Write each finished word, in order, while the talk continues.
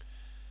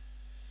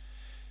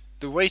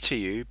The Way to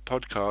You,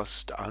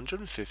 podcast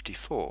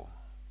 154.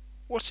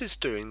 What is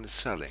doing the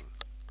selling?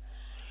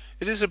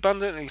 It is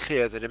abundantly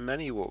clear that in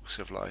many walks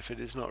of life it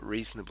is not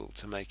reasonable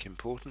to make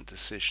important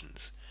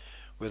decisions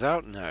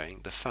without knowing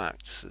the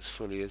facts as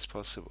fully as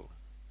possible.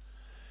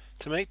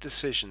 To make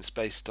decisions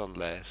based on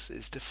less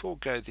is to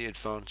forego the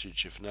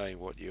advantage of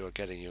knowing what you are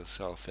getting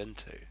yourself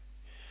into.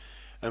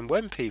 And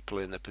when people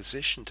in a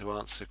position to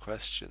answer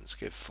questions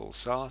give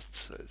false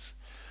answers,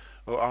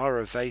 or are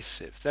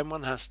evasive, then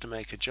one has to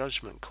make a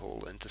judgment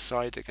call and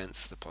decide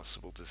against the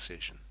possible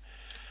decision,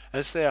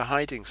 as they are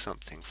hiding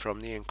something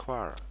from the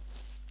inquirer.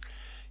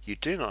 You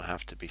do not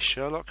have to be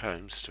Sherlock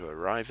Holmes to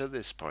arrive at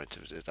this point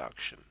of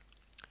deduction.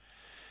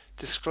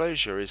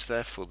 Disclosure is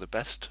therefore the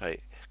best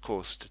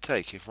course to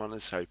take if one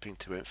is hoping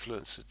to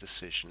influence a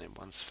decision in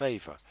one's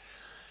favour,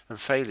 and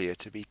failure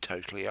to be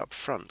totally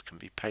upfront can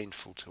be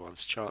painful to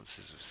one's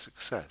chances of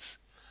success.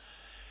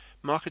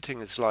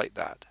 Marketing is like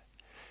that.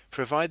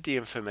 Provide the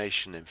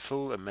information in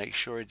full and make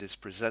sure it is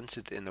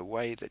presented in a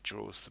way that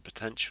draws the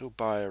potential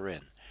buyer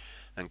in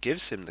and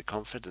gives him the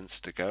confidence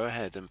to go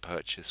ahead and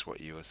purchase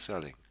what you are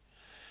selling.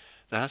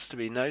 There has to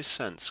be no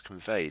sense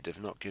conveyed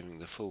of not giving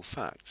the full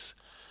facts,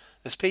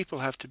 as people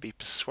have to be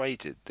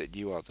persuaded that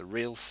you are the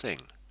real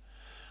thing.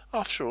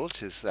 After all,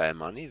 it is their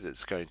money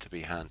that's going to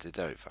be handed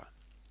over.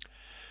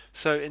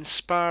 So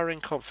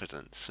inspiring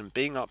confidence and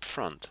being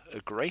upfront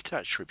are great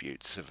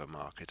attributes of a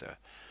marketer,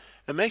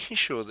 and making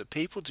sure that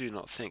people do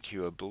not think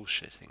you are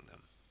bullshitting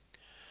them.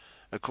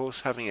 Of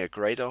course, having a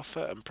great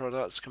offer and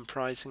products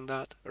comprising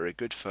that are a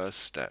good first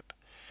step.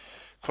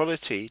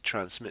 Quality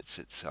transmits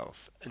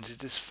itself, and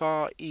it is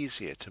far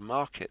easier to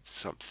market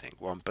something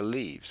one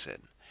believes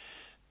in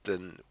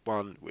than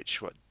one which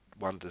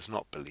one does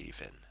not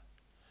believe in.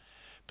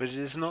 But it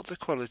is not the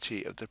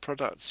quality of the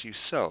products you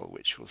sell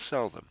which will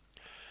sell them,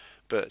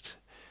 but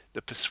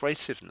the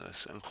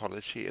persuasiveness and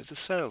quality of the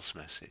sales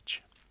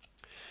message.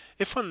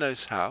 If one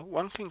knows how,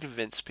 one can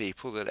convince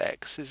people that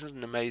X is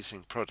an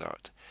amazing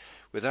product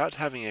without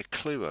having a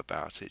clue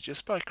about it,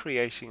 just by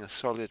creating a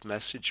solid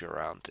message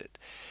around it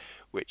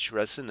which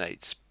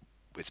resonates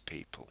with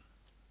people.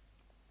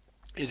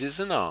 It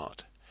is an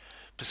art.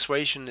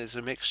 Persuasion is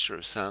a mixture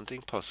of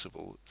sounding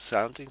possible,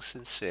 sounding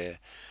sincere,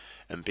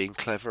 and being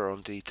clever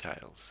on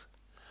details.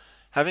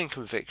 Having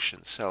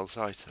conviction sells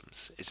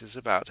items. It is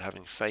about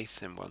having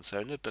faith in one's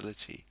own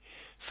ability,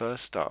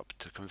 first up,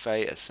 to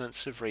convey a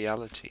sense of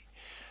reality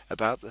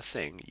about the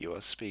thing you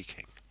are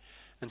speaking.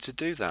 And to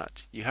do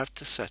that, you have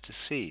to set a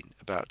scene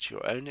about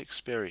your own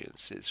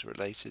experiences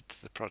related to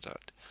the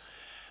product,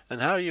 and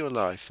how your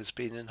life has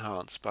been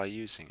enhanced by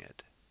using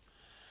it.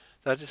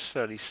 That is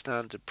fairly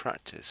standard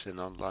practice in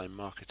online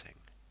marketing.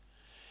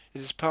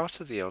 It is part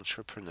of the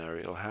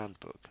entrepreneurial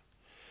handbook,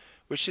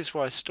 which is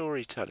why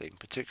storytelling,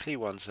 particularly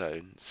one's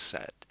own, is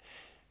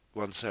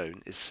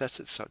set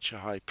at such a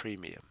high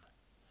premium.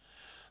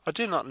 I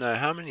do not know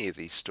how many of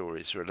these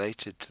stories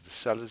related to the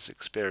seller's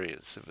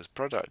experience of a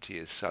product he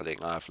is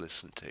selling I have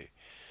listened to,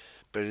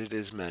 but it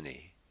is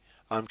many.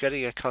 I am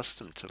getting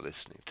accustomed to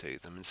listening to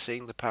them and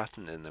seeing the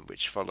pattern in them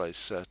which follows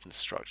certain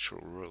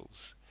structural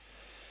rules.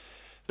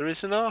 There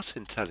is an art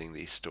in telling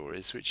these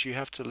stories which you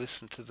have to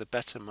listen to the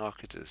better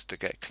marketers to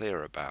get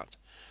clear about.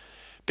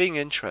 Being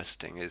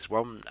interesting is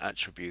one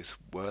attribute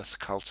worth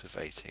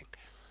cultivating,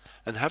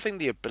 and having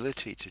the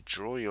ability to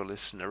draw your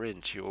listener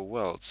into your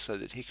world so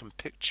that he can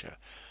picture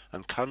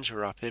and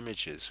conjure up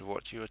images of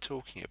what you are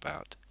talking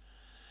about.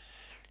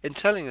 In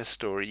telling a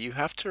story, you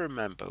have to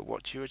remember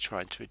what you are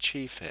trying to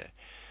achieve here,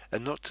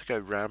 and not to go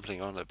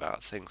rambling on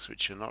about things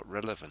which are not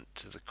relevant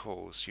to the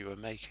cause you are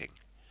making.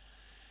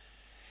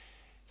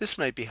 This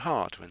may be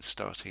hard when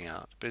starting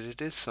out, but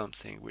it is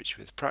something which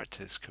with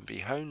practice can be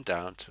honed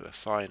down to a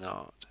fine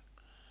art.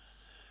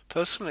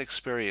 Personal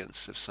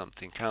experience of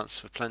something counts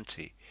for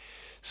plenty,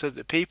 so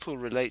that people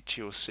relate to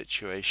your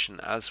situation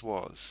as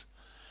was,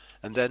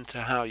 and then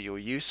to how your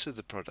use of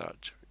the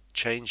product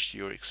changed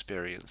your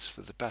experience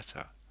for the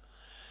better.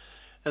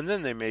 And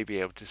then they may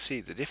be able to see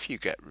that if you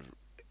get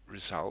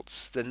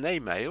results, then they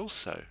may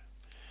also.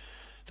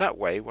 That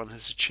way one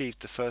has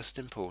achieved the first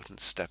important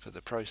step of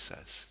the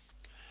process.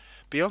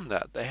 Beyond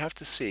that, they have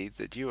to see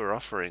that you are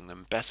offering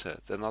them better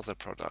than other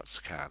products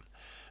can,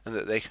 and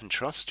that they can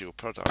trust your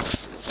product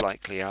for its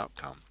likely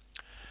outcome.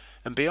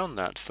 And beyond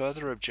that,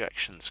 further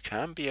objections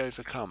can be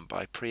overcome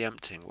by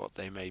preempting what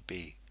they may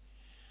be.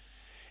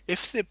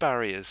 If the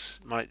barriers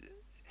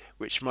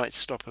which might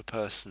stop a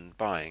person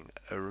buying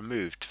are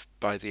removed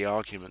by the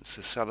arguments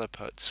the seller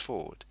puts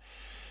forward,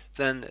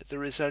 then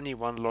there is only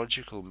one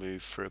logical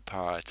move for a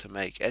buyer to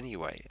make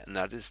anyway, and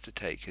that is to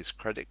take his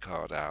credit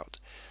card out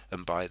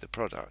and buy the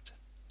product.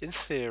 In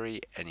theory,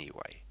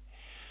 anyway.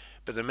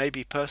 But there may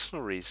be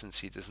personal reasons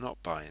he does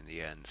not buy in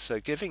the end, so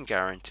giving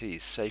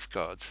guarantees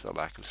safeguards the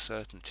lack of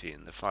certainty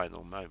in the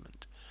final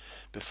moment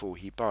before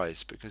he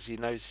buys, because he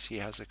knows he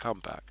has a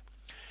comeback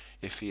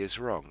if he is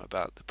wrong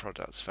about the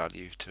product's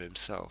value to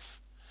himself.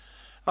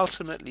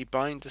 Ultimately,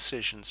 buying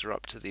decisions are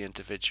up to the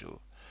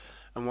individual,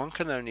 and one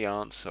can only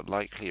answer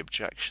likely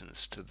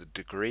objections to the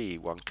degree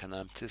one can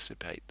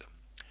anticipate them.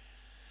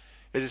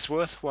 It is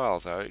worthwhile,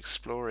 though,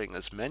 exploring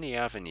as many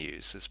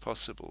avenues as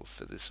possible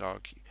for this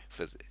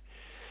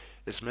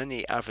as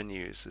many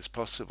avenues as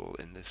possible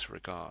in this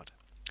regard.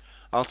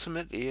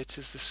 Ultimately, it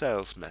is the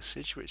sales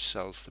message which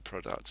sells the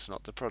products,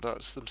 not the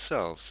products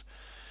themselves.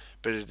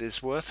 But it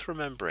is worth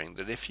remembering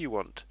that if you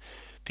want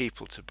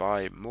people to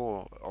buy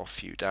more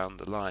off you down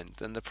the line,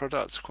 then the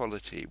product's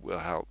quality will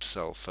help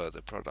sell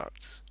further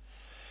products.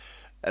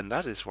 And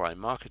that is why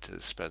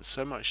marketers spend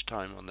so much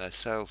time on their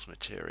sales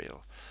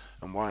material,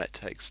 and why it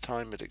takes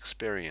time and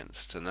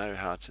experience to know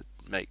how to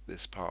make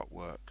this part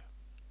work.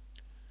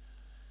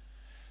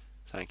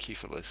 Thank you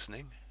for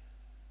listening.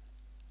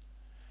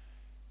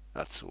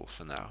 That's all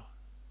for now.